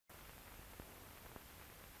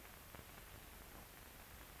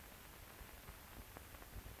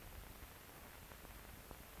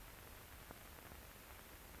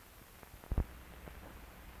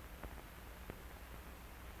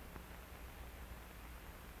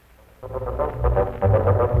Well,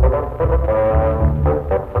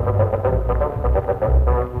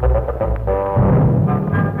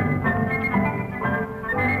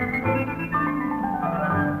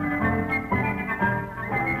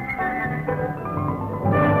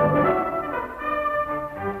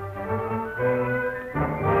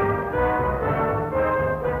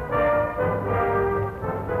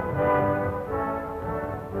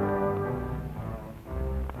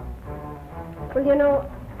 you know,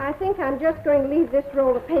 I think I'm just going to leave this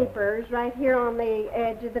roll of papers right here on the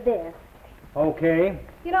edge of the desk. Okay.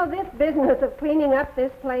 You know, this business of cleaning up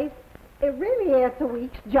this place, it really is a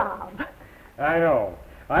week's job. I know.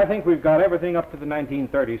 I think we've got everything up to the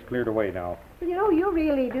 1930s cleared away now. Well, you know, you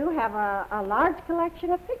really do have a large collection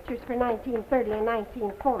of pictures for 1930 and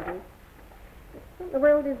 1940. What in the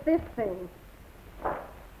world is this thing?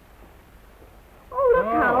 Oh, look,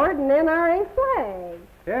 Howard, an NRA flag.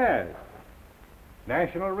 Yes.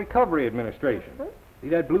 National Recovery Administration. See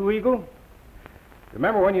that blue eagle?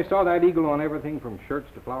 Remember when you saw that eagle on everything from shirts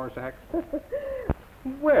to flour sacks?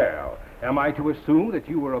 Well, am I to assume that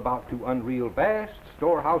you were about to unreel vast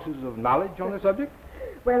storehouses of knowledge on the subject?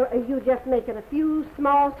 Well, you just make it a few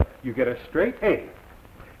small... You get a straight A.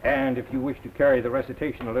 And if you wish to carry the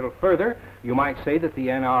recitation a little further, you might say that the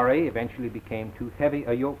NRA eventually became too heavy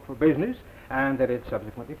a yoke for business and that it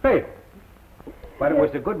subsequently failed. But it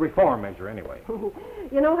was a good reform measure anyway.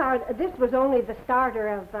 You know, Howard, this was only the starter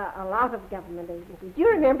of a lot of government agencies. Do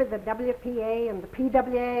you remember the WPA and the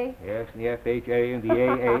PWA? Yes, and the FHA and the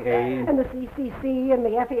AAA. And the CCC and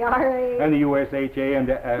the FERA. And the USHA and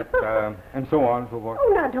the and so on and so forth.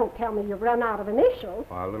 Oh, now don't tell me you've run out of initials.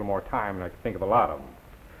 Well, a little more time and I can think of a lot of them.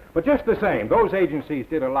 But just the same, those agencies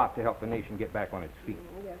did a lot to help the nation get back on its feet.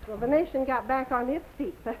 Yes, well, the nation got back on its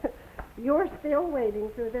feet. You're still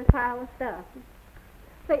wading through this pile of stuff.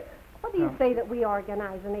 Say, what do you say that we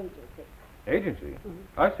organize an agency? Agency?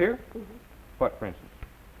 Us here? What, for instance?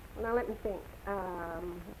 Now, let me think.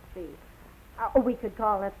 Let's see. We could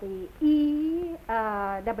call it the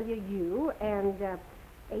EWU and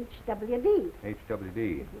HWD.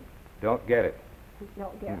 HWD. Don't get it.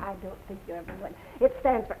 No, dear, I don't think you ever would. It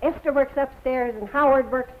stands for Esther works upstairs and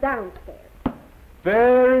Howard works downstairs.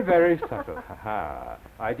 Very, very subtle. Ha-ha.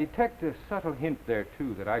 I detect a subtle hint there,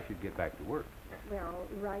 too, that I should get back to work. Well,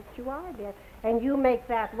 right you are, dear. And you make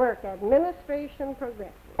that work administration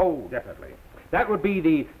progressive. Oh, definitely. That would be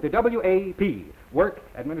the WAP, Work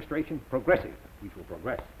Administration Progressive. We shall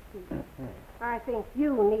progress. I think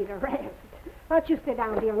you need a rest. Why don't you sit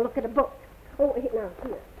down, dear, and look at a book? Oh, now,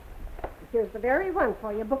 here. Here's the very one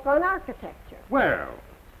for you, a book on architecture. Well,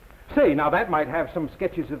 say, now that might have some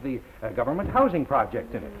sketches of the government housing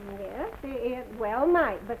project in it. Yes, it well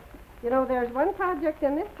might, but, you know, there's one project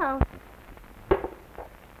in this house.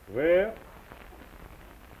 Well,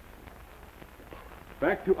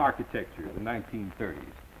 back to architecture, the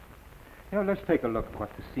 1930s. Now, let's take a look at what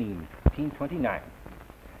the scene, 1829.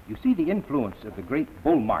 You see the influence of the great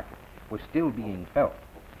bull market was still being felt.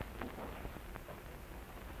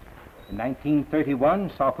 In 1931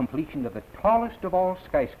 saw completion of the tallest of all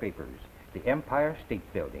skyscrapers, the Empire State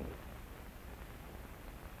Building.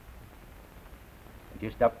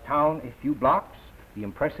 Just uptown a few blocks, the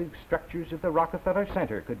impressive structures of the Rockefeller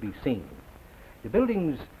Center could be seen. The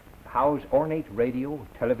buildings house ornate radio,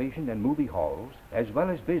 television, and movie halls, as well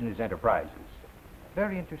as business enterprises.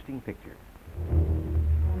 Very interesting picture.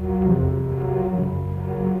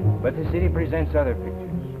 But the city presents other pictures.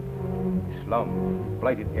 Slums,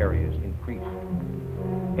 blighted areas increased.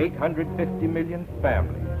 850 million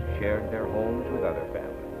families shared their homes with other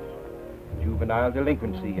families. Juvenile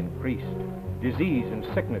delinquency increased. Disease and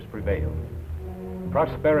sickness prevailed.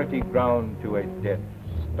 Prosperity ground to a dead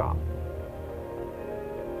stop.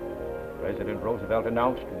 President Roosevelt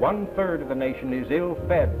announced 1/3 of the nation is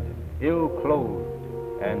ill-fed,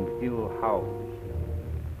 ill-clothed, and ill-housed.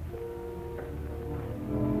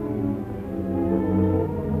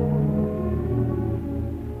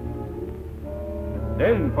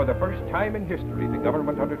 Then, for the first time in history, the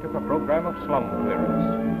government undertook a program of slum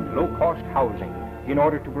clearance, low-cost housing, in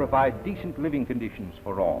order to provide decent living conditions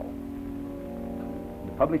for all.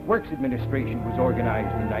 The Public Works Administration was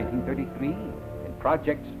organized in 1933, and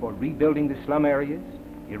projects for rebuilding the slum areas,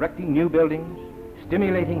 erecting new buildings,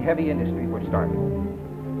 stimulating heavy industry were started.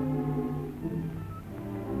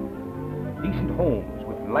 Decent homes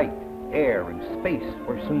with light, air, and space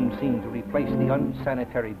were soon seen to replace the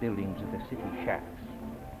unsanitary buildings of the city shacks,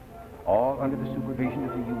 all under the supervision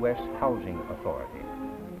of the U.S. Housing Authority.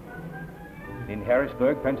 In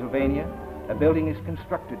Harrisburg, Pennsylvania, a building is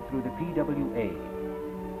constructed through the PWA.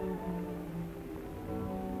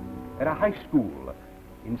 At a high school,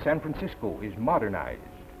 in San Francisco is modernized.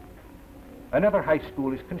 Another high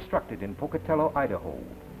school is constructed in Pocatello, Idaho.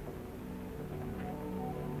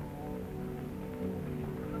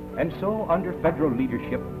 And so, under federal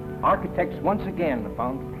leadership, architects once again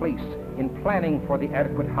found place in planning for the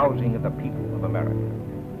adequate housing of the people of America.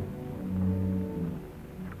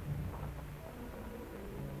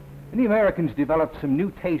 And the Americans developed some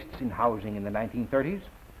new tastes in housing in the 1930s.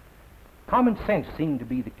 Common sense seemed to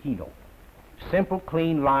be the keynote. Simple,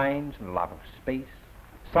 clean lines and a lot of space,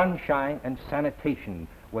 sunshine and sanitation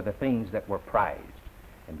were the things that were prized.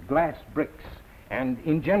 And glass bricks and,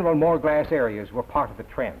 in general, more glass areas were part of the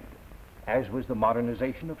trend, as was the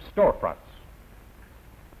modernization of storefronts.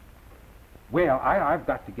 Well, I've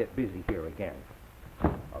got to get busy here again.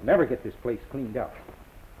 I'll never get this place cleaned up.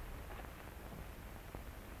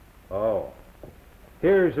 Oh,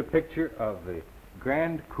 here's a picture of the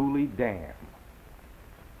Grand Coulee Dam.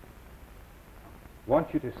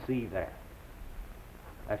 Want you to see that.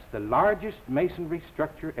 That's the largest masonry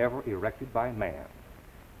structure ever erected by man.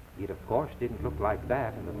 It, of course, didn't look like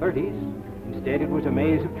that in the 30s. Instead, it was a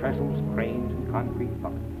maze of trestles, cranes, and concrete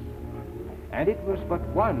buckets. And it was but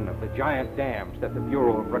one of the giant dams that the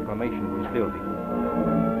Bureau of Reclamation was building.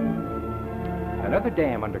 Another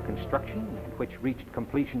dam under construction, which reached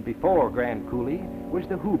completion before Grand Coulee, was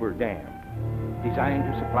the Hoover Dam, designed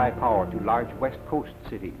to supply power to large West Coast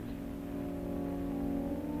cities.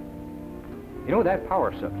 You know, that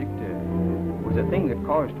power subject was a thing that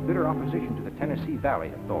caused bitter opposition to the Tennessee Valley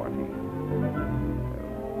Authority,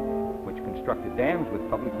 which constructed dams with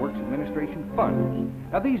Public Works Administration funds.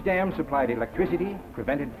 Now, these dams supplied electricity,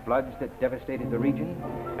 prevented floods that devastated the region,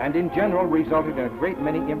 and in general resulted in a great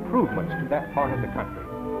many improvements to that part of the country.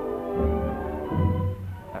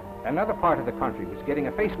 Another part of the country was getting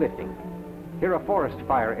a facelifting. Here, a forest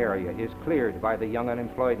fire area is cleared by the young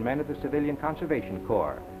unemployed men of the Civilian Conservation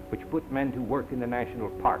Corps, which put men to work in the national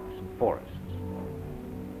parks and forests.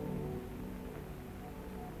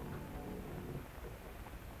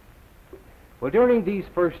 Well, during these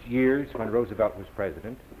first years when Roosevelt was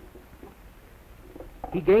president,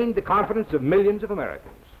 he gained the confidence of millions of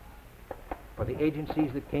Americans. For the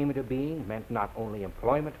agencies that came into being meant not only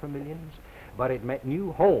employment for millions, but it meant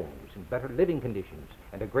new homes and better living conditions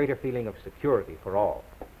and a greater feeling of security for all.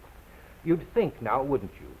 You'd think now,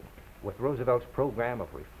 wouldn't you, with Roosevelt's program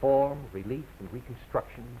of reform, relief, and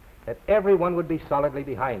reconstruction, that everyone would be solidly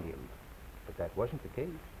behind him. But that wasn't the case.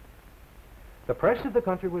 The press of the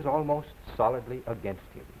country was almost solidly against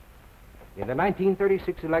him. In the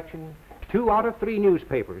 1936 election, 2 out of 3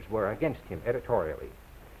 newspapers were against him editorially,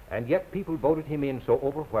 and yet people voted him in so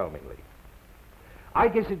overwhelmingly. I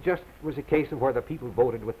guess it just was a case of where the people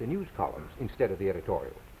voted with the news columns instead of the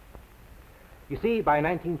editorials. You see, by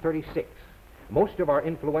 1936, most of our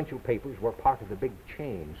influential papers were part of the big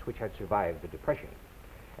chains which had survived the Depression,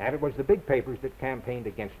 and it was the big papers that campaigned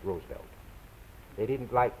against Roosevelt. They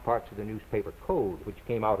didn't like parts of the newspaper code which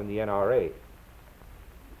came out in the NRA.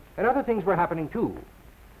 And other things were happening too.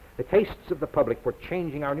 The tastes of the public were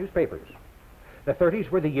changing our newspapers. The 30s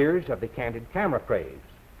were the years of the candid camera craze.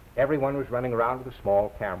 Everyone was running around with a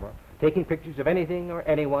small camera, taking pictures of anything or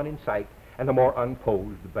anyone in sight, and the more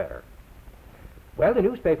unposed, the better. Well, the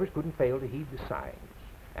newspapers couldn't fail to heed the signs,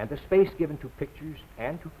 and the space given to pictures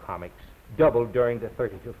and to comics doubled during the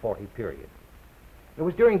 30 to 40 period. It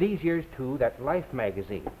was during these years, too, that Life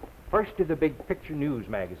magazine, first of the big picture news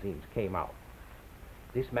magazines, came out.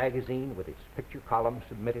 This magazine, with its picture columns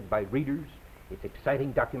submitted by readers, its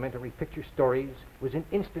exciting documentary picture stories, was an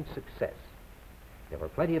instant success. There were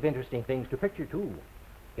plenty of interesting things to picture, too.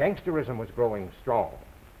 Gangsterism was growing strong.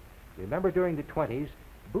 Remember, during the 20s,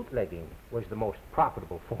 bootlegging was the most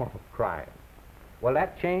profitable form of crime. Well,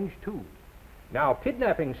 that changed, too. Now,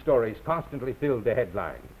 kidnapping stories constantly filled the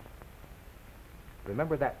headlines.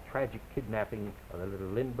 Remember that tragic kidnapping of the little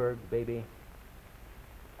Lindbergh baby?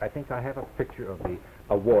 I think I have a picture of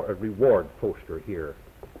a reward poster here.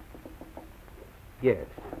 Yes.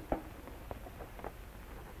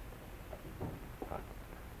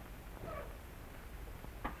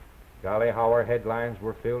 Golly, how our headlines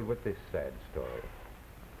were filled with this sad story.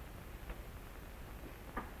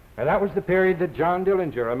 And that was the period that John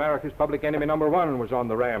Dillinger, America's public enemy #1, was on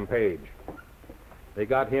the rampage. They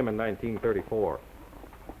got him in 1934.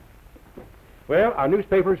 Well, our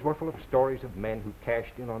newspapers were full of stories of men who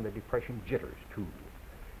cashed in on the Depression jitters, too.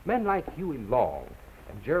 Men like Huey Long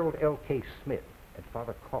and Gerald L.K. Smith and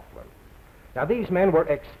Father Coughlin. Now, these men were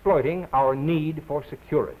exploiting our need for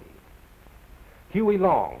security. Huey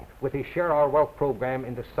Long with his Share Our Wealth program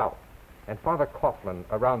in the South, and Father Coughlin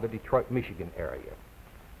around the Detroit, Michigan area.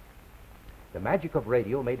 The magic of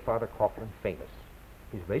radio made Father Coughlin famous.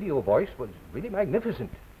 His radio voice was really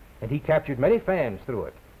magnificent, and he captured many fans through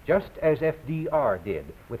it, just as FDR did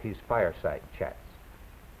with his fireside chats.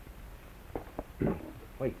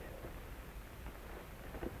 Wait.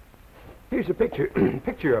 Here's a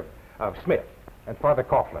picture of Smith and Father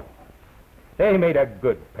Coughlin. They made a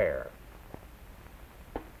good pair.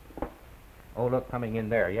 Oh, look, coming in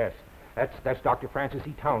there, yes. That's Dr. Francis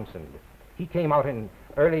E. Townsend. He came out in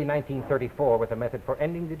early 1934 with a method for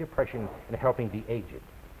ending the Depression and helping the aged.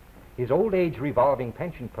 His old age revolving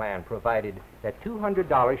pension plan provided that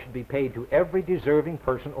 $200 should be paid to every deserving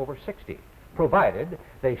person over 60, provided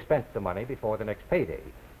they spent the money before the next payday.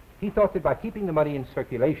 He thought that by keeping the money in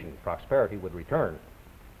circulation, prosperity would return.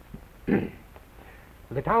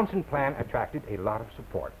 The Townsend plan attracted a lot of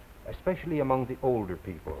support, especially among the older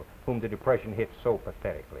people whom the Depression hit so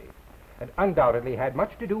pathetically, and undoubtedly had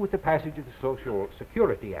much to do with the passage of the Social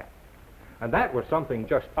Security Act. And that was something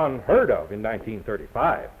just unheard of in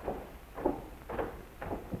 1935.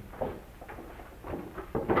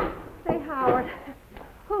 Say, Howard,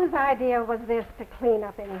 whose idea was this to clean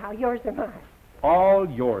up anyhow, yours or mine? All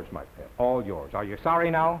yours, my pet, all yours. Are you sorry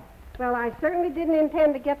now? Well, I certainly didn't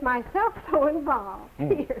intend to get myself so involved.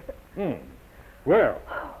 Here. Well,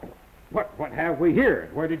 what have we here?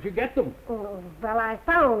 Where did you get them? Oh, well, I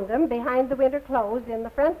found them behind the winter clothes in the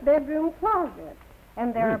front bedroom closet.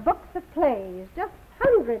 And there are books of plays, just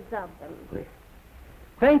hundreds of them.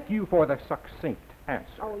 Thank you for the succinct answer.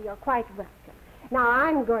 Oh, you're quite welcome. Now,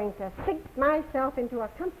 I'm going to sink myself into a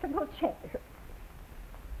comfortable chair.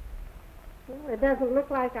 Well, it doesn't look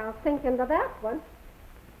like I'll sink into that one.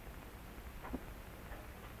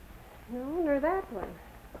 No, nor that one.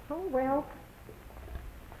 Oh, well.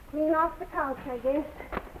 Clean off the couch, I guess.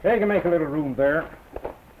 They can make a little room there.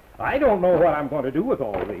 I don't know what I'm going to do with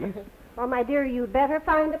all these. Well, my dear, you'd better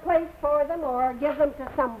find a place for them or give them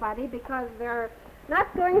to somebody because they're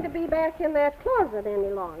not going to be back in that closet any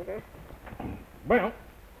longer. Well,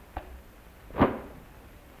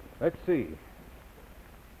 let's see.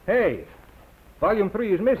 Hey, volume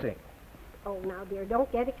 3 is missing. Oh, now, dear,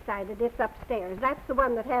 don't get excited. It's upstairs. That's the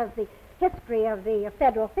one that has the history of the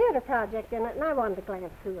Federal Theater Project in it, and I wanted to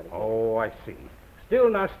glance through it again. Oh, I see. Still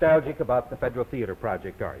nostalgic about the Federal Theater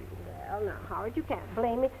Project, are you? Well, now, Howard, you can't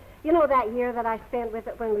blame me. You know, that year that I spent with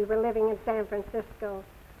it when we were living in San Francisco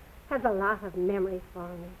has a lot of memories for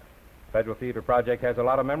me. Federal Theater Project has a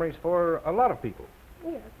lot of memories for a lot of people.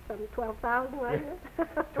 Yes, some 12,000, wasn't it?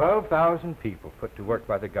 12,000 people put to work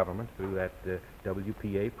by the government through that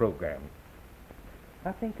WPA program.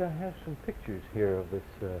 I think I have some pictures here of this,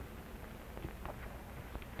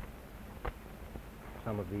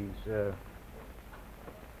 some of these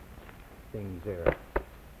things there.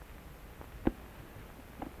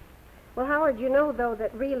 Well, Howard, you know, though,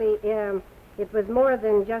 that really it was more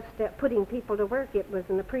than just putting people to work. It was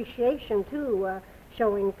an appreciation, too,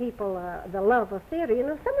 showing people the love of theater. You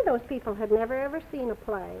know, some of those people had never, ever seen a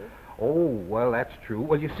play. Oh, well, that's true.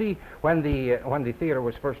 Well, you see, when the theater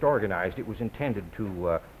was first organized, it was intended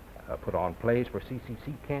to put on plays for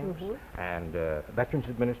CCC camps and Veterans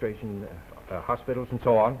Administration hospitals and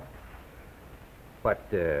so on. But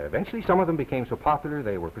eventually some of them became so popular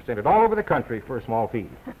they were presented all over the country for a small fee.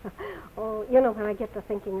 Oh, you know, when I get to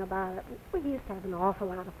thinking about it, we used to have an awful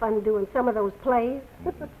lot of fun doing some of those plays.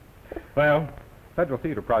 Well, Federal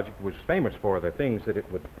Theater Project was famous for the things that it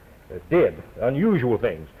did, unusual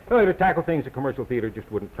things. You know, to tackle things that commercial theater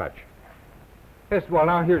just wouldn't touch. Yes, well,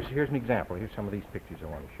 now here's an example. Here's some of these pictures I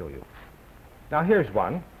want to show you. Now, here's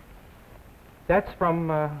one. That's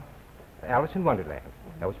from Alice in Wonderland.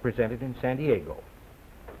 That was presented in San Diego.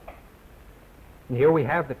 And here we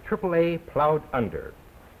have the AAA Plowed Under.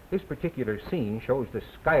 This particular scene shows the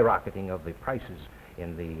skyrocketing of the prices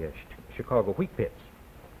in the Chicago wheat pits.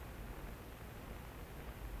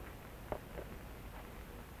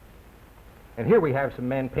 And here we have some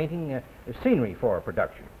men painting scenery for a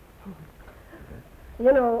production.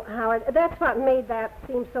 You know, Howard, that's what made that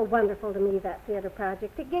seem so wonderful to me, that theater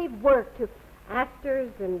project. It gave work to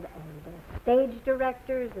actors and stage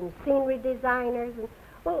directors and scenery designers and,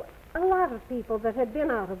 well, a lot of people that had been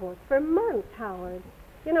out of work for months, Howard.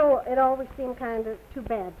 You know, it always seemed kind of too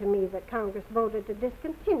bad to me that Congress voted to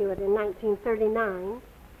discontinue it in 1939.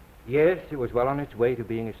 Yes, it was well on its way to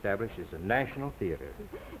being established as a national theater.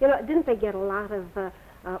 You know, didn't they get a lot of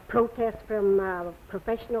protests from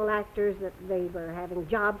professional actors that they were having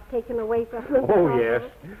jobs taken away from them? Oh, yes.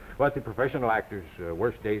 Well, the professional actors'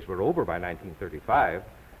 worst days were over by 1935.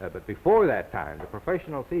 But before that time, the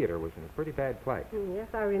professional theater was in a pretty bad plight. Yes,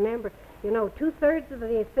 I remember. You know, 2/3 of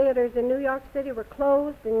the theaters in New York City were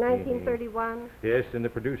closed in 1931. Yes, and the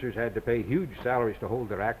producers had to pay huge salaries to hold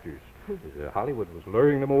their actors. Hollywood was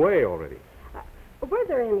luring them away already. Were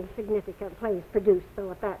there any significant plays produced, though,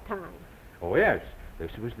 at that time? Oh, yes.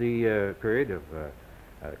 This was the period of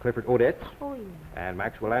Clifford Odets. Oh, yes. And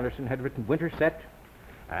Maxwell Anderson had written Winterset.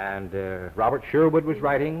 And Robert Sherwood was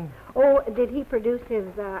writing. Oh, did he produce his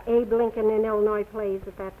Abe Lincoln in Illinois plays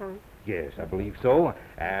at that time? Yes, I believe so.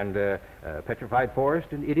 And Petrified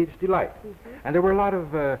Forest and Idiot's Delight. And there were a lot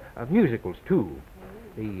of musicals, too.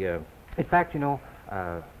 In fact, you know,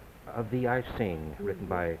 Of Thee I Sing, written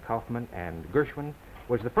by Kaufman and Gershwin,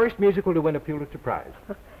 was the first musical to win a Pulitzer Prize.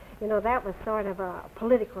 You know, that was sort of a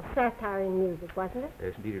political satire in music, wasn't it?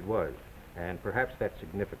 Yes, indeed it was. And perhaps that's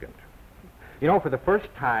significant. You know, for the first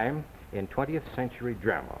time in 20th century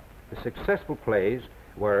drama, the successful plays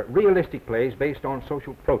were realistic plays based on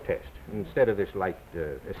social protest instead of this light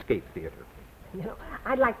escape theater. You know,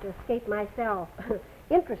 I'd like to escape myself.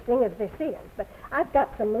 Interesting as this is, but I've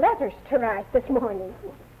got some letters to write this morning.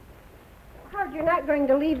 Howard, you're not going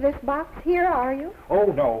to leave this box here, are you? Oh,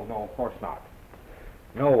 no, of course not.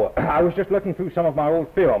 No, I was just looking through some of my old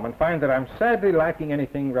film and find that I'm sadly lacking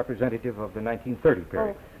anything representative of the 1930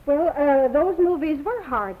 period. Oh, well, those movies were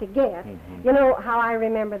hard to get. You know how I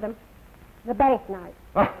remember them? The bank night.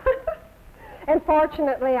 And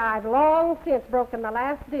fortunately, I've long since broken the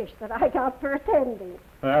last dish that I got for attending.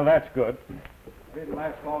 Well, that's good. It didn't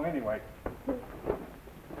last long anyway.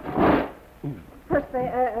 Of course,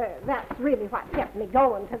 that's really what kept me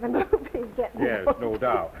going to the movies. Yes, no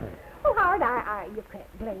doubt. Well, Howard, you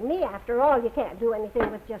can't blame me. After all, you can't do anything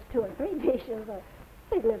with just 2 or 3 dishes.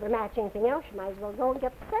 They'd never match anything else. You might as well go and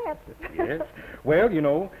get the set. Yes. Well, you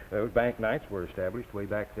know, those bank nights were established way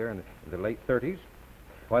back there in the late 30s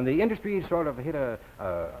when the industry sort of hit a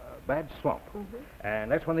bad slump.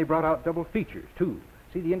 And that's when they brought out double features, too.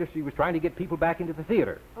 See, the industry was trying to get people back into the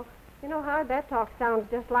theater. Oh, you know, Howard, that talk sounds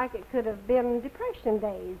just like it could have been Depression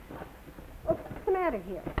days. Oh, what's the matter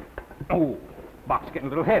here? Oh, box getting a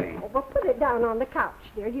little heavy. Oh, well, put it down on the couch,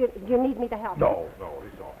 dear. Do you need me to help you? No, it's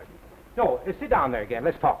all right. No, sit down there again.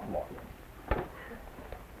 Let's talk some more.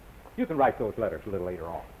 You can write those letters a little later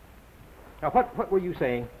on. Now, what were you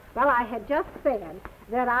saying? Well, I had just said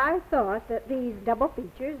that I thought that these double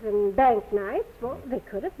features and bank nights, well, they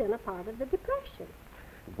could have been a part of the Depression.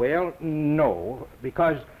 Well, no,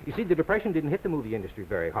 because, you see, the Depression didn't hit the movie industry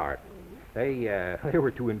very hard. They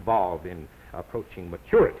were too involved in approaching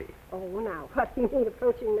maturity. Oh, now, what do you mean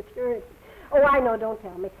approaching maturity? Oh, I know, don't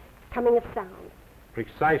tell me. Coming of sound.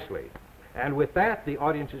 Precisely. And with that, the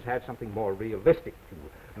audiences had something more realistic to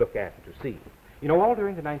look at and to see. You know, all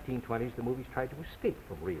during the 1920s, the movies tried to escape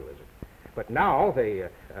from realism. But now they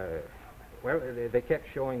kept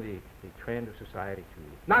showing the trend of society to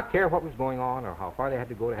not care what was going on or how far they had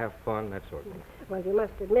to go to have fun, that sort of thing. Well, you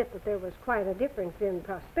must admit that there was quite a difference in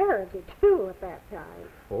prosperity, too, at that time.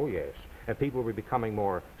 Oh, yes. And people were becoming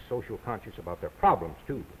more social conscious about their problems,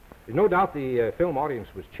 too. There's no doubt the film audience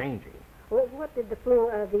was changing. Well, what did the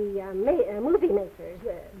movie makers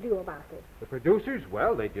do about it? The producers,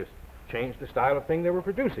 well, they just changed the style of thing they were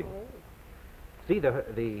producing. Oh. See,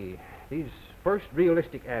 these first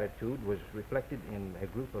realistic attitude was reflected in a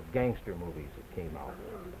group of gangster movies that came out.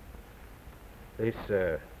 This,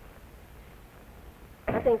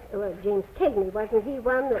 I think James Cagney, wasn't he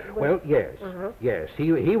one that was... Well, yes. Yes,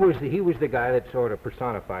 he was the guy that sort of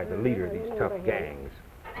personified the leader of these tough gangs.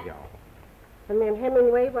 Yeah. And then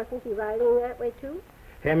Hemingway, wasn't he writing that way, too?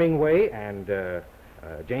 Hemingway and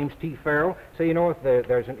James T. Farrell. So, you know,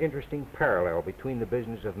 there's an interesting parallel between the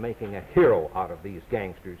business of making a hero out of these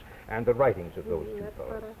gangsters and the writings of those two That's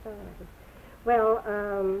fellows. what I thought.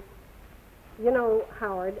 Well, you know,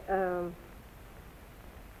 Howard,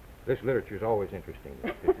 This literature is always interesting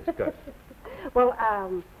to discuss. well,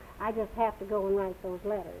 I just have to go and write those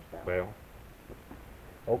letters, so. Well,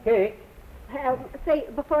 okay. Say,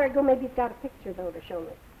 before I go, maybe you've got a picture, though, to show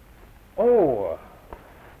me. Oh,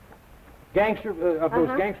 those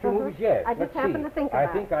gangster movies, yes. I just Let's happened see. to think about it.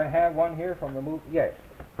 I think I have one here from the movie, yes,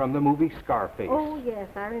 from the movie Scarface. Oh, yes,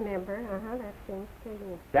 I remember. That's James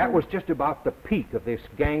Cagney. That was just about the peak of this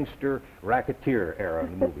gangster racketeer era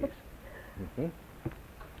in the movies.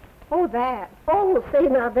 Oh, that. Oh, say,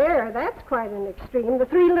 now that's quite an extreme. The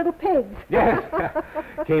Three Little Pigs. Yes.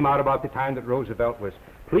 Came out about the time that Roosevelt was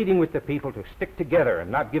pleading with the people to stick together and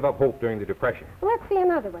not give up hope during the Depression. Well, let's see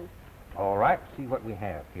another one. All right, see what we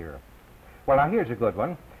have here. Well, now, here's a good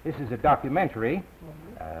one. This is a documentary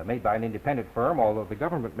made by an independent firm, although the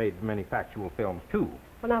government made many factual films, too.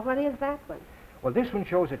 Well, now, what is that one? Well, this one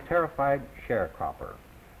shows a terrified sharecropper,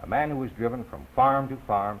 a man who was driven from farm to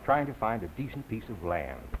farm trying to find a decent piece of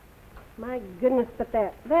land. My goodness, but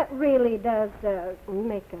that really does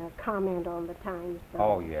make a comment on the times, though.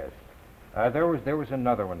 Oh, yes. There was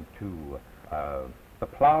another one, too. The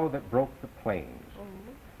Plow That Broke the Plains.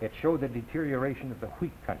 Mm-hmm. It showed the deterioration of the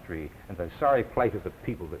wheat country and the sorry plight of the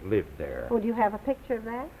people that lived there. Oh, do you have a picture of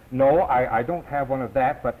that? No, I don't have one of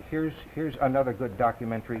that, but here's another good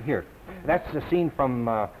documentary here. Mm-hmm. That's a scene from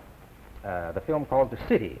the film called The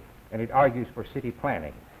City, and it argues for city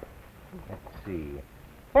planning. Let's see.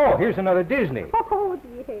 Oh, here's another Disney. Oh,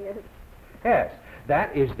 yes. Yes,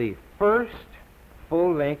 that is the first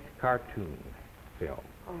full-length cartoon film,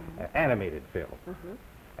 animated film,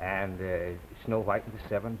 and Snow White and the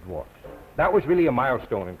Seven Dwarfs. That was really a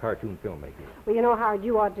milestone in cartoon filmmaking. Well, you know, Howard,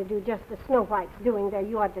 you ought to do just as Snow White's doing there.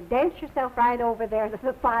 You ought to dance yourself right over there to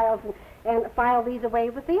the files and file these away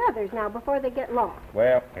with the others now before they get lost.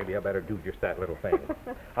 Well, maybe I better do just that little thing.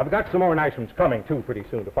 I've got some more nice ones coming, too, pretty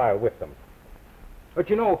soon to file with them. But,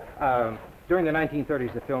 you know, during the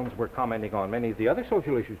 1930s, the films were commenting on many of the other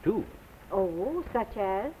social issues, too. Oh, such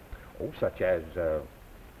as? Oh, such as,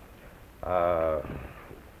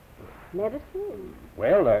 medicine?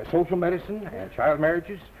 well, social medicine and child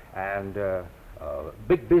marriages and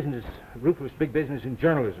big business, ruthless big business in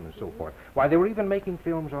journalism and so forth. Why, they were even making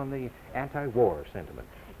films on the anti-war sentiment.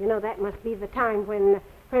 You know, that must be the time when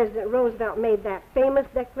President Roosevelt made that famous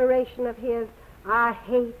declaration of his, I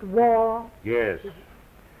hate war. Yes.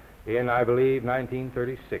 In, I believe,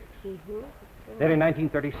 1936. Mm-hmm. Then in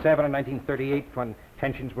 1937 and 1938, when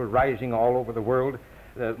tensions were rising all over the world,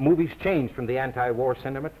 the movies changed from the anti-war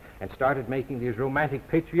sentiment and started making these romantic,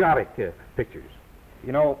 patriotic pictures.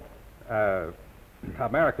 You know,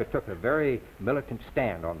 America took a very militant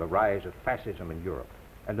stand on the rise of fascism in Europe,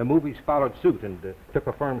 and the movies followed suit and took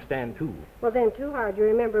a firm stand, too. Well, then, too, Howard, you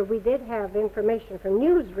remember we did have information from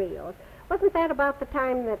newsreels. Wasn't that about the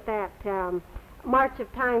time that March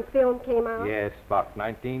of Time film came out? Yes, about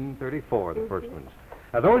 1934, the first ones.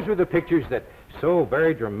 Now, those were the pictures that so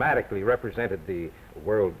very dramatically represented the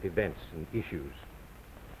world events and issues.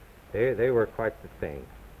 They were quite the thing.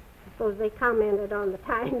 I suppose they commented on the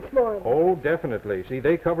times more than... Oh, definitely. See,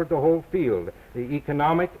 they covered the whole field, the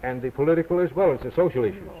economic and the political as well as the social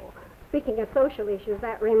issues. Oh. Speaking of social issues,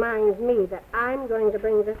 that reminds me that I'm going to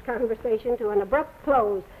bring this conversation to an abrupt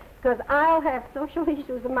close, because I'll have social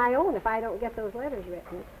issues of my own if I don't get those letters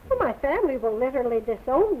written. Well, my family will literally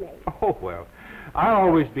disown me. Oh, well, I'll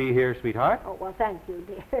always be here, sweetheart. Oh, well, thank you,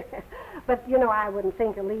 dear. But, you know, I wouldn't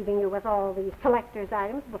think of leaving you with all these collector's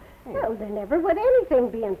items. Well, there never would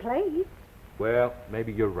anything be in place. Well,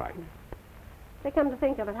 maybe you're right. They come to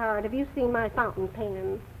think of it, Howard, have you seen my fountain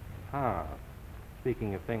pen? Ah,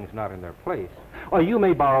 speaking of things not in their place. Oh, you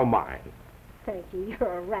may borrow mine. Thank you,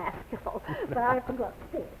 you're a rascal. But I forgot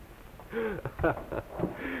this.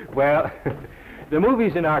 Well, the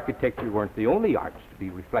movies and architecture weren't the only arts to be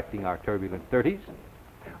reflecting our turbulent 30s.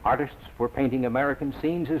 Artists were painting American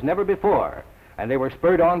scenes as never before, and they were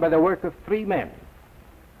spurred on by the work of three men.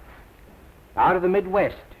 Out of the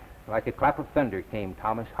Midwest, like a clap of thunder, came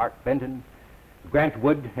Thomas Hart Benton, Grant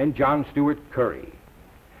Wood, and John Stewart Curry.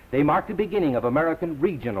 They marked the beginning of American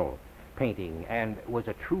regional painting and was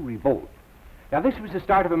a true revolt. Now, this was the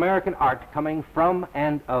start of American art coming from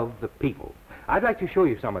and of the people. I'd like to show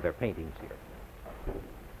you some of their paintings here.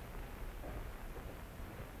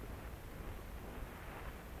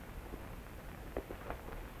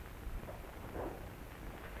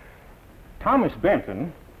 Thomas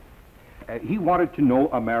Benton, he wanted to know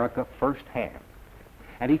America firsthand.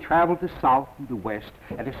 And he traveled the South and the West,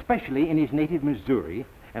 and especially in his native Missouri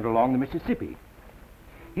and along the Mississippi.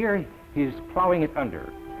 Here, his Plowing It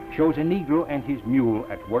Under shows a Negro and his mule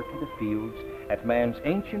at work in the fields at man's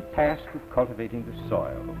ancient task of cultivating the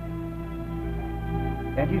soil.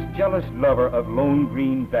 And his jealous lover of Lone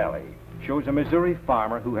Green Valley shows a Missouri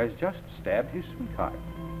farmer who has just stabbed his sweetheart.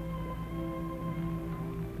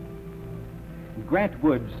 Grant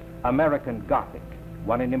Wood's American Gothic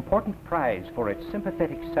won an important prize for its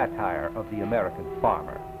sympathetic satire of the American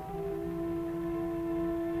farmer.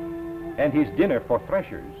 And his Dinner for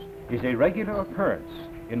Threshers is a regular occurrence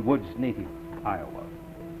in Wood's native Iowa.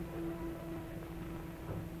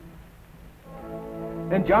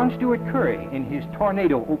 And John Stewart Curry, in his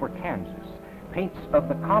Tornado over Kansas, paints of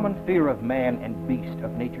the common fear of man and beast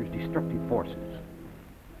of nature's destructive forces.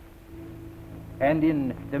 And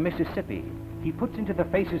in the Mississippi, he puts into the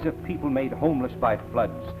faces of people made homeless by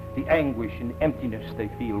floods the anguish and emptiness they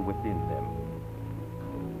feel within them.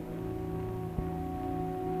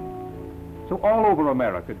 So all over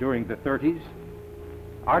America during the 30s,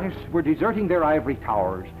 artists were deserting their ivory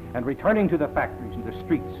towers and returning to the factories and the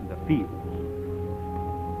streets and the fields.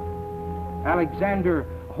 Alexander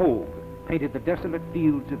Hogue painted the desolate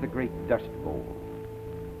fields of the great Dust Bowl,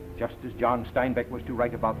 just as John Steinbeck was to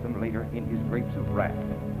write about them later in his Grapes of Wrath.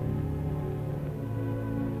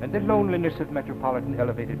 And the loneliness of metropolitan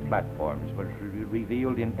elevated platforms was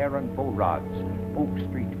revealed in Aaron Beaurod's Oak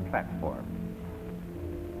Street Platform.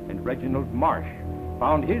 And Reginald Marsh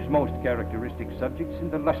found his most characteristic subjects in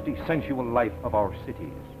the lusty, sensual life of our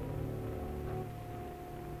cities.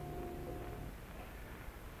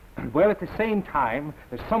 Well, at the same time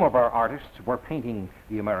that some of our artists were painting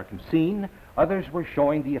the American scene, others were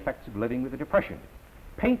showing the effects of living with the Depression.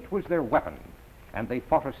 Paint was their weapon, and they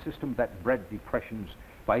fought a system that bred depressions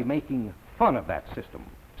by making fun of that system,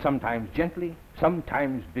 sometimes gently,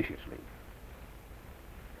 sometimes viciously.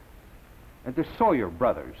 And the Sawyer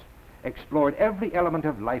brothers explored every element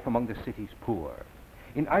of life among the city's poor.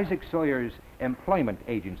 In Isaac Sawyer's Employment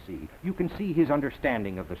Agency, you can see his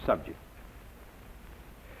understanding of the subject.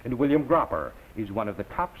 And William Gropper is one of the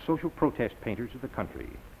top social protest painters of the country.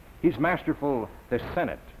 His masterful The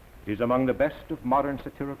Senate is among the best of modern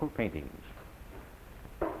satirical paintings.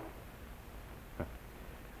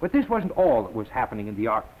 But this wasn't all that was happening in the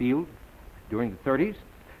art field during the 30s.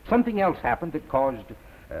 Something else happened that caused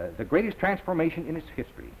the greatest transformation in its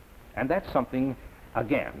history. And that something,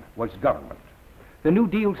 again, was government. The New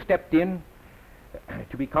Deal stepped in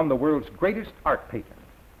to become the world's greatest art patron.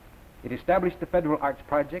 It established the Federal Arts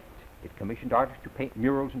Project. It commissioned artists to paint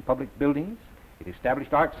murals in public buildings. It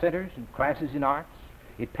established art centers and classes in arts.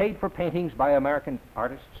 It paid for paintings by American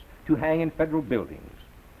artists to hang in federal buildings.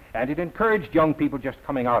 And it encouraged young people just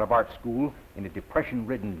coming out of art school in a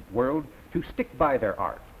depression-ridden world to stick by their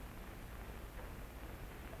art.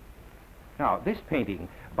 Now, this painting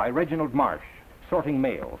by Reginald Marsh, Sorting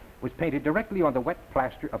Mail, was painted directly on the wet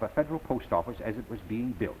plaster of a federal post office as it was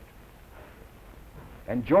being built.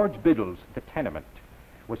 And George Biddle's The Tenement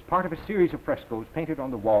was part of a series of frescoes painted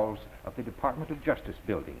on the walls of the Department of Justice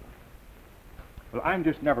building. Well, I'm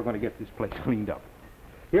just never going to get this place cleaned up.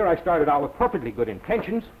 Here I started out with perfectly good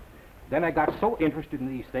intentions. Then I got so interested in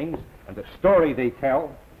these things and the story they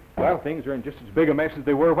tell, well, things are in just as big a mess as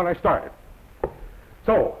they were when I started.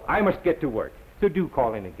 So, I must get to work. So do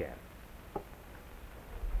call in again.